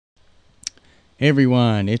Hey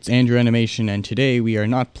everyone, it's Andrew Animation, and today we are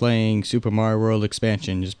not playing Super Mario World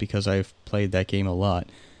Expansion just because I've played that game a lot.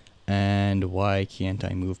 And why can't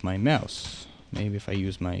I move my mouse? Maybe if I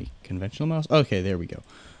use my conventional mouse? Okay, there we go.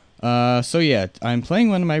 So yeah, I'm playing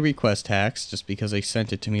one of my request hacks just because they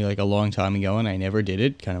sent it to me like a long time ago and I never did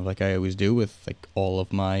it, kind of like I always do with like all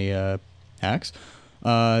of my hacks.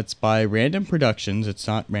 It's by Random Productions. It's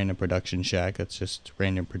not Random Production Shack, that's just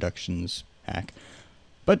Random Productions hack.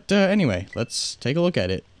 But anyway, let's take a look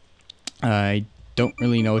at it. I don't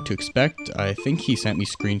really know what to expect. I think he sent me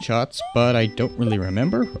screenshots, but I don't really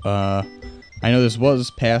remember. I know this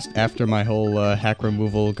was passed after my whole hack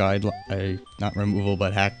removal guideline, not removal,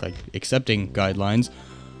 but hack, like, accepting guidelines.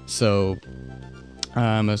 So,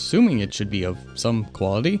 I'm assuming it should be of some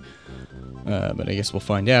quality, but I guess we'll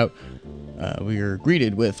find out. We are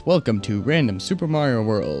greeted with, "Welcome to Random Super Mario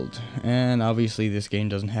World." And obviously this game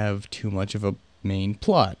doesn't have too much of a main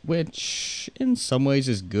plot, which in some ways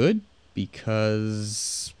is good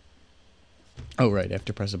because oh right, I have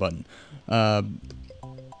to press a button,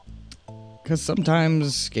 because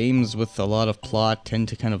sometimes games with a lot of plot tend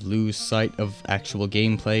to kind of lose sight of actual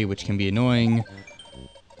gameplay, which can be annoying.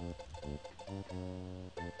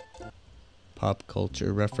 Pop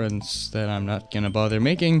culture reference that I'm not gonna bother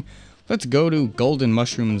making. Let's go to Golden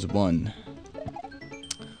Mushrooms 1.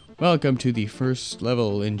 Welcome to the first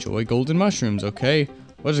level. Enjoy golden mushrooms, okay?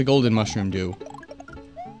 What does a golden mushroom do?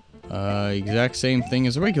 Exact same thing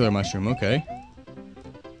as a regular mushroom, okay.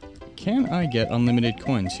 Can I get unlimited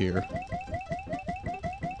coins here?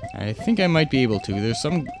 I think I might be able to. There's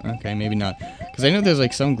some... okay, maybe not. Because I know there's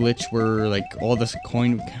like some glitch where like all the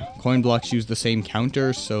coin blocks use the same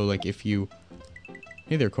counter, so like if you...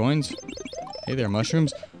 Hey there, coins. Hey there,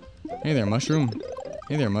 mushrooms. Hey there, mushroom.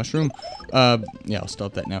 Hey there, mushroom. Yeah, I'll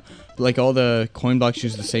stop that now. But, like, all the coin blocks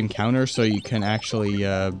use the same counter, so you can actually,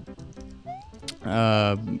 where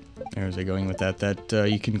was I going with that?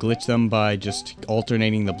 You can glitch them by just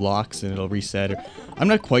alternating the blocks and it'll reset. I'm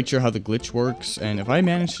not quite sure how the glitch works, and if I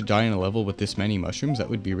manage to die in a level with this many mushrooms, that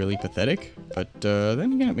would be really pathetic. But,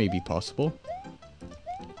 then again, it may be possible.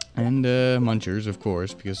 And, munchers, of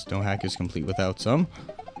course, because no hack is complete without some.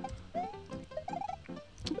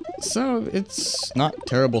 So, it's not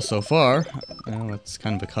terrible so far. Well, it's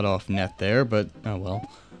kind of a cut-off net there, but oh well.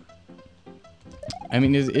 I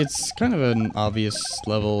mean, it's kind of an obvious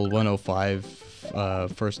level 105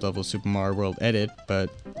 first level Super Mario World edit,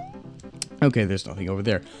 but okay, there's nothing over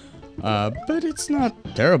there. But it's not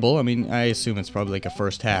terrible. I mean, I assume it's probably like a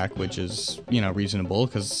first hack, which is, you know, reasonable,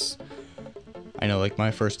 because I know, like,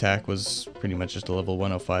 my first hack was pretty much just a level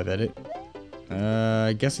 105 edit.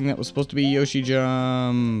 Guessing that was supposed to be Yoshi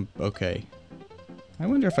Jump. Okay. I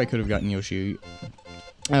wonder if I could have gotten Yoshi.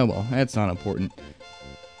 Oh well, that's not important.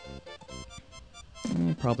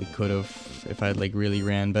 Probably could have if I'd like really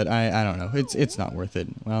ran, but I don't know. It's not worth it.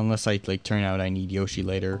 Well, unless I like turn out I need Yoshi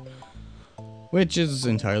later, which is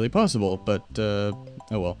entirely possible. But oh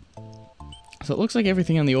well. So it looks like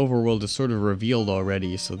everything on the overworld is sort of revealed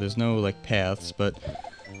already. So there's no like paths, but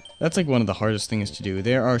that's like one of the hardest things to do.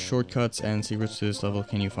 There are shortcuts and secrets to this level.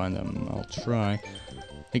 Can you find them? I'll try.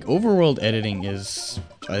 Like, overworld editing is...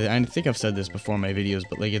 I think I've said this before in my videos,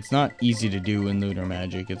 but like, it's not easy to do in Lunar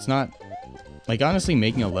Magic. It's not... like, honestly,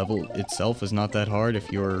 making a level itself is not that hard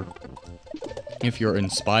if you're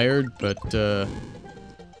inspired, but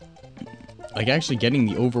like, actually getting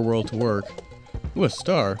the overworld to work... Ooh, a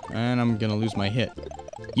star, and I'm gonna lose my hit.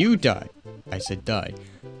 You die! I said die.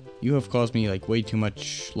 You have caused me, like, way too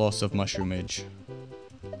much loss of mushroomage.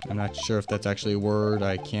 I'm not sure if that's actually a word.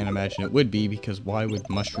 I can't imagine it would be, because why would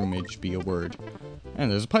mushroomage be a word?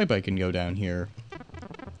 And there's a pipe I can go down here.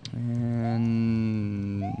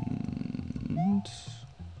 And...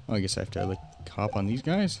 oh, I guess I have to, like, hop on these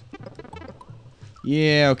guys?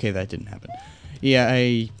 Yeah, okay, that didn't happen. Yeah,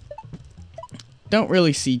 I don't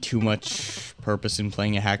really see too much purpose in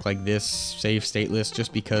playing a hack like this, save stateless,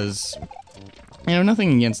 just because... you know,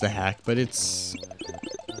 nothing against the hack, but it's...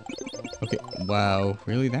 okay, wow,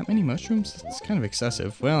 really? That many mushrooms? It's kind of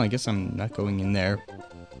excessive. Well, I guess I'm not going in there.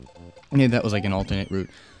 Yeah, that was like an alternate route.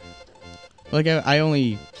 Like, I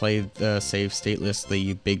only played the save stateless,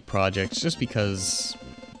 the big projects, just because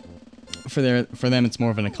for them it's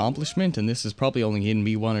more of an accomplishment, and this is probably only in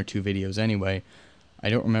me 1 or 2 videos anyway. I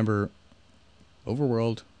don't remember...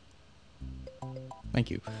 overworld. Thank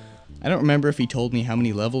you. I don't remember if he told me how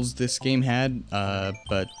many levels this game had,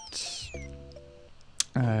 but...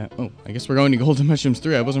 oh, I guess we're going to Golden Mushrooms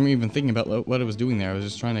 3. I wasn't even thinking about what I was doing there. I was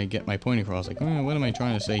just trying to get my point across. Like, oh, what am I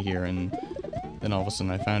trying to say here? And then all of a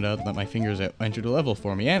sudden I found out that my fingers entered a level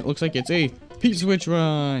for me. And it looks like it's a P-Switch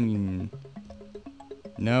run!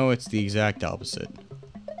 No, it's the exact opposite.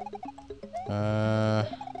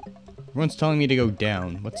 Everyone's telling me to go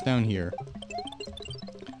down. What's down here?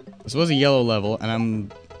 This was a yellow level, and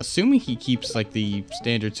I'm assuming he keeps, like, the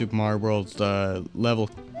standard Super Mario World,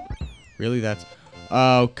 level. Really? That's...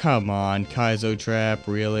 Oh, come on. Kaizo Trap,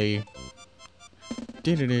 really?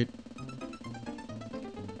 Did-it-it.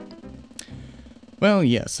 Well,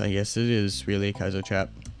 yes, I guess it is really a Kaizo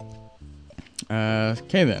Trap.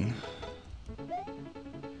 Okay then.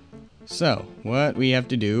 So, what we have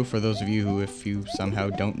to do, for those of you who, if you somehow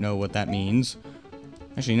don't know what that means...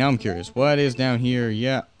 Actually, now I'm curious. What is down here?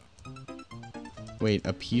 Yeah. Wait,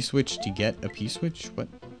 a P-switch to get a P-switch? What?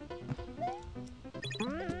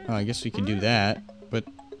 Oh, I guess we could do that, but...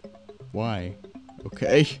 Why?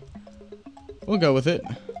 Okay. We'll go with it.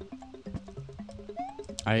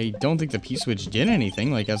 I don't think the P-switch did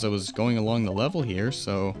anything, like, as I was going along the level here,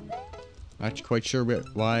 so... Not quite sure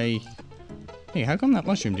why... Hey, how come that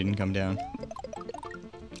mushroom didn't come down?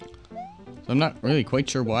 So I'm not really quite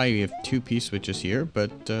sure why we have two P-switches here,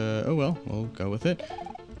 but, oh well, we'll go with it.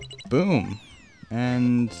 Boom!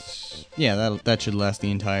 And, yeah, that should last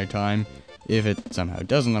the entire time. If it somehow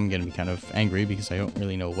doesn't, I'm gonna be kind of angry, because I don't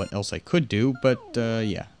really know what else I could do, but,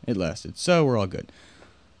 yeah, it lasted, so we're all good.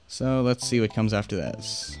 So, let's see what comes after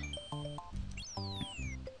this.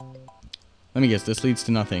 Let me guess, this leads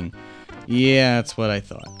to nothing. Yeah, that's what I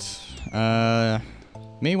thought.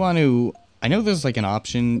 May want to... I know there's like an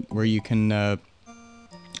option where you can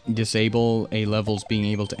disable a level's being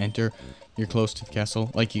able to enter. You're close to the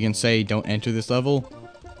castle. Like you can say, don't enter this level.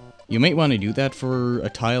 You might want to do that for a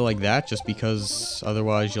tile like that, just because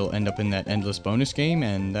otherwise you'll end up in that endless bonus game,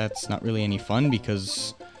 and that's not really any fun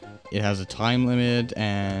because it has a time limit,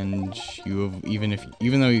 and you have,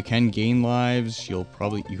 even though you can gain lives, you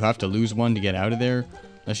have to lose one to get out of there.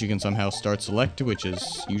 Unless you can somehow start select, which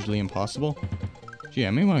is usually impossible. Gee,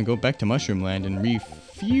 I may want to go back to Mushroom Land and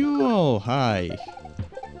refuel. Hi.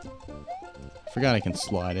 Forgot I can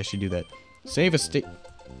slide. I should do that. Save a state.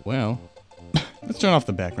 Well, let's turn off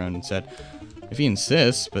the background instead. If he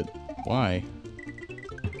insists, but why?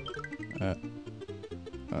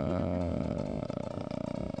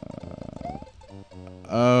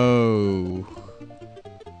 Oh.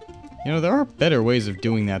 You know, there are better ways of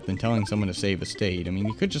doing that than telling someone to save a state. I mean,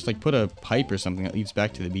 you could just, like, put a pipe or something that leads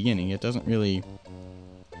back to the beginning. It doesn't really...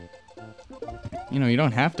 You know, you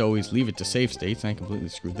don't have to always leave it to save states, and I completely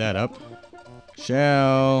screwed that up.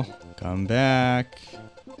 Shell, come back.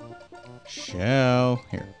 Shell,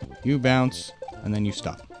 here. You bounce, and then you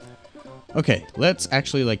stop. Okay, let's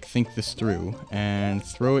actually, like, think this through, and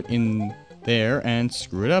throw it in there, and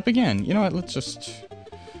screw it up again. You know what, let's just...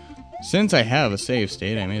 Since I have a save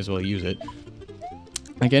state, I may as well use it.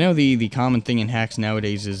 Like, I know the common thing in hacks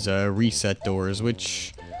nowadays is reset doors,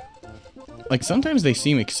 which... Like, sometimes they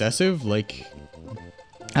seem excessive. Like,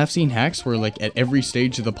 I've seen hacks where, like, at every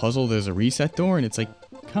stage of the puzzle there's a reset door, and it's like,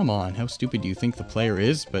 come on, how stupid do you think the player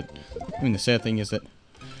is? But, I mean, the sad thing is that...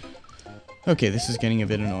 Okay, this is getting a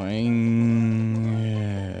bit annoying.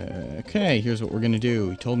 Okay, here's what we're gonna do.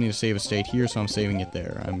 He told me to save a state here, so I'm saving it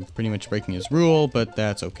there. I'm pretty much breaking his rule, but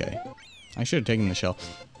that's okay. I should have taken the shell.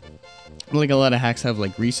 Like, a lot of hacks have,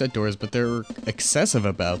 like, reset doors, but they're excessive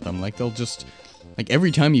about them. Like, they'll just... Like,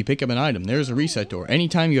 every time you pick up an item, there's a reset door.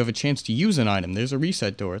 Anytime you have a chance to use an item, there's a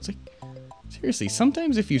reset door. It's like... Seriously,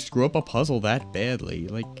 sometimes if you screw up a puzzle that badly,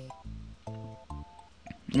 like...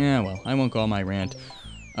 Yeah, well, I won't go on my rant.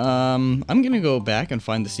 I'm gonna go back and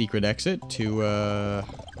find the secret exit to,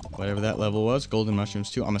 whatever that level was, Golden Mushrooms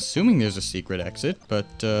 2. I'm assuming there's a secret exit, but,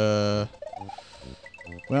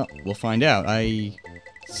 well, we'll find out.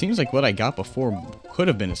 Seems like what I got before could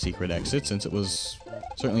have been a secret exit, since it was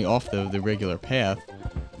certainly off the regular path.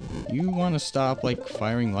 You want to stop, like,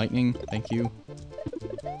 firing lightning? Thank you.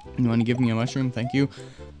 You want to give me a mushroom? Thank you.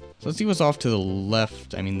 So let's see what's off to the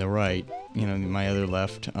left, I mean the right, you know, my other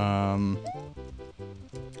left.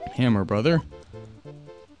 Hammer brother.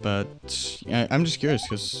 But yeah, I'm just curious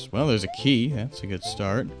because, well, there's a key. That's a good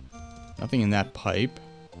start. Nothing in that pipe.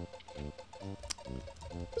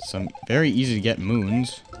 Some very easy to get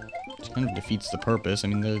moons, which kind of defeats the purpose. I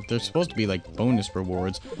mean, they're supposed to be like bonus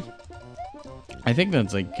rewards. I think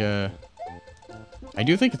that's like I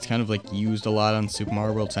do think it's kind of like used a lot on Super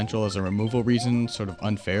Mario World Central as a removal reason, sort of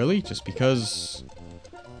unfairly, just because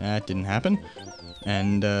that didn't happen.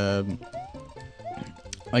 And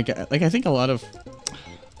like I think a lot of...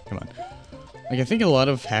 Come on. Like, I think a lot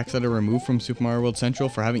of hacks that are removed from Super Mario World Central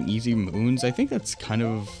for having easy moons, I think that's kind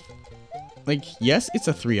of... Like, yes, it's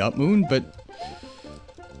a 3-up moon, but...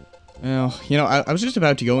 Well, you know, I was just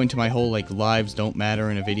about to go into my whole, like, lives don't matter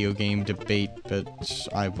in a video game debate, but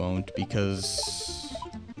I won't, because...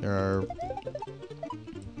 There are...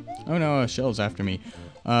 Oh no, a shell's after me.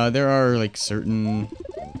 There are, like, certain...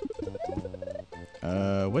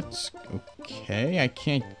 what's... Okay, I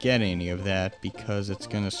can't get any of that because it's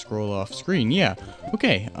gonna scroll off screen. Yeah,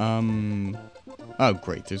 okay, Oh,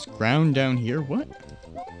 great, there's ground down here. What?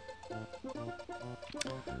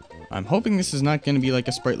 I'm hoping this is not gonna be, like,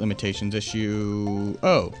 a sprite limitations issue.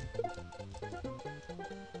 Oh.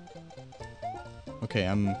 Okay,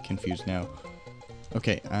 I'm confused now.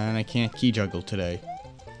 Okay, and I can't key juggle today.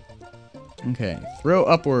 Okay, throw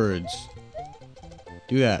upwards.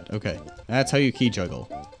 Do that, okay. That's how you key juggle.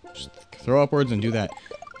 Just throw upwards and do that.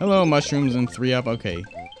 Hello, mushrooms and 3 up, okay.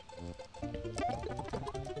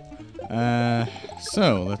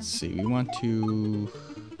 So, let's see, we want to...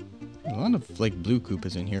 A lot of, like, blue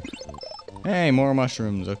Koopas in here. Hey, more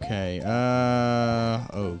mushrooms, okay.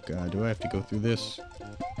 Oh god, do I have to go through this?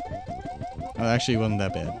 Oh, actually, it wasn't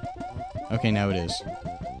that bad. Okay, now it is.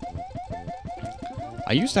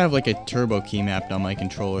 I used to have, like, a turbo key mapped on my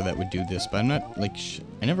controller that would do this, but I'm not, like,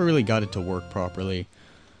 I never really got it to work properly.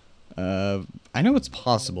 I know it's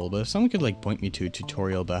possible, but if someone could, like, point me to a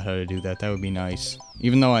tutorial about how to do that, that would be nice.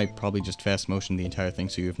 Even though I probably just fast motioned the entire thing,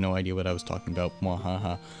 so you have no idea what I was talking about.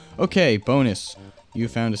 Mwahaha. Okay, bonus. You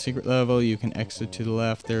found a secret level. You can exit to the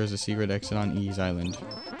left. There is a secret exit on Ease Island.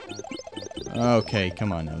 Okay,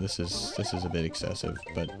 come on now. This is a bit excessive,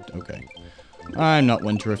 but okay. I'm not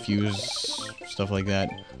one to refuse stuff like that.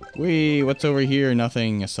 Whee, what's over here?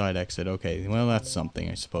 Nothing. A side exit. Okay, well, that's something,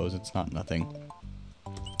 I suppose. It's not nothing.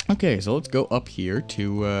 Okay, so let's go up here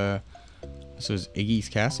to, this was Iggy's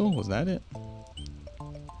castle? Was that it?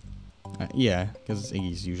 Yeah, because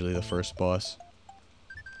Iggy's usually the first boss.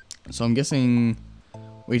 So I'm guessing...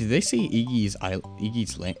 Wait, did they say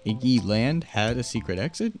Iggy Land had a secret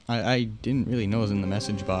exit? I didn't really know it was in the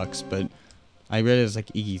message box, but I read it as like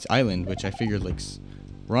Iggy's Island, which I figured like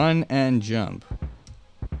run and jump.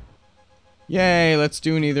 Yay, let's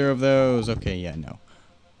do neither of those. Okay, yeah, no.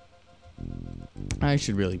 I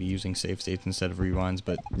should really be using save states instead of rewinds,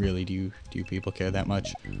 but really, do you people care that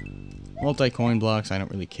much? Multi-coin blocks, I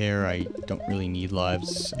don't really care. I don't really need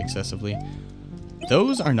lives excessively.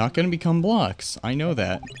 Those are not going to become blocks. I know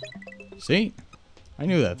that. See? I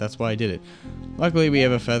knew that. That's why I did it. Luckily, we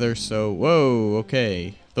have a feather, so... Whoa,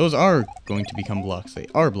 okay. Those are going to become blocks. They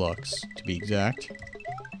are blocks, to be exact.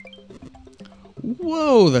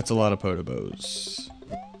 Whoa, that's a lot of potobos.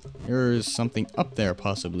 There's something up there,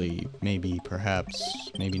 possibly. Maybe,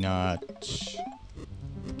 perhaps. Maybe not.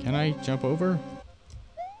 Can I jump over?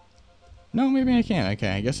 No, maybe I can't.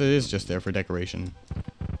 Okay, I guess it is just there for decoration.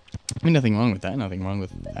 I mean, nothing wrong with that. Nothing wrong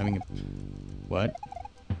with having a... What?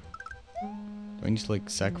 Do I need to, like,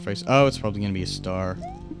 sacrifice... Oh, it's probably gonna be a star.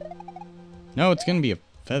 No, it's gonna be a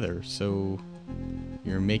feather, so...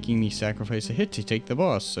 You're making me sacrifice a hit to take the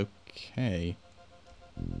boss. Okay.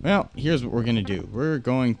 Well, here's what we're gonna do. We're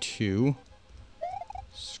going to...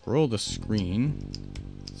 Scroll the screen.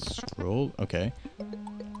 Scroll... Okay.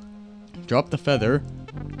 Drop the feather.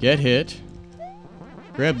 Get hit.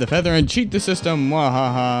 Grab the feather and cheat the system.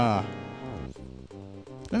 Wahaha.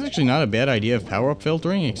 That's actually not a bad idea of power-up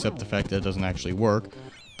filtering, except the fact that it doesn't actually work.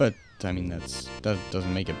 But, I mean, that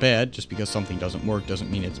doesn't make it bad. Just because something doesn't work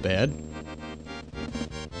doesn't mean it's bad.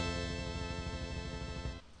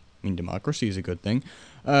 I mean, democracy is a good thing.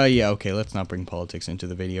 Yeah, okay, let's not bring politics into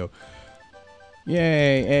the video.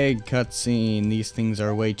 Yay, egg cutscene. These things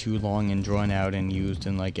are way too long and drawn out and used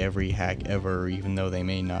in, like, every hack ever, even though they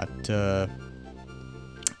may not,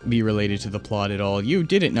 be related to the plot at all. You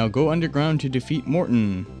did it! Now go underground to defeat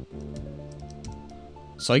Morton.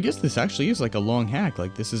 So I guess this actually is like a long hack.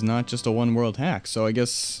 Like, this is not just a one-world hack. So I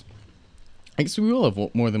guess we will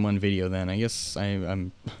have more than one video then. I guess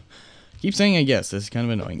I'm... keep saying I guess. This is kind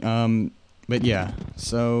of annoying. But yeah.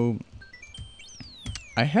 So...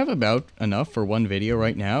 I have about enough for one video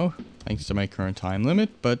right now, thanks to my current time limit,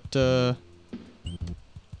 but, yeah,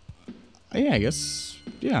 I guess,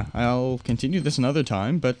 yeah, I'll continue this another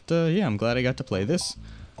time, but, yeah, I'm glad I got to play this.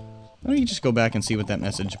 Let me just go back and see what that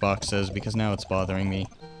message box says, because now it's bothering me.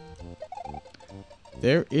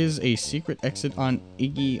 There is a secret exit on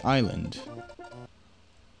Iggy Island.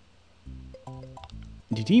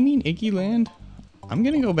 Did he mean Iggy Land? I'm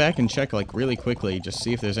gonna go back and check, like, really quickly, just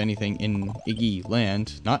see if there's anything in Iggy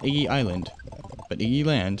Land, not Iggy Island, but Iggy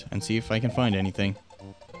Land, and see if I can find anything.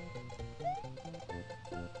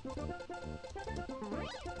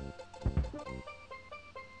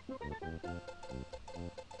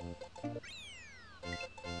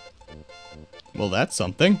 Well, that's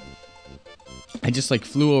something. I just, like,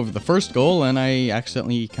 flew over the first goal, and I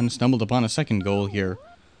accidentally kind of stumbled upon a second goal here.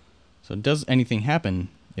 So does anything happen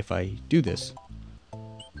if I do this?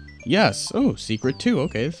 Yes. Oh, secret 2.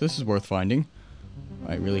 Okay, this is worth finding.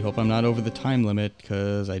 I really hope I'm not over the time limit,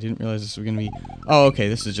 because I didn't realize this was going to be... Oh, okay,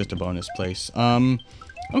 this is just a bonus place.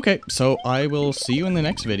 Okay, so I will see you in the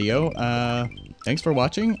next video. Thanks for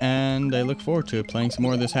watching, and I look forward to playing some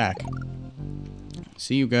more of this hack.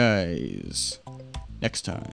 See you guys next time.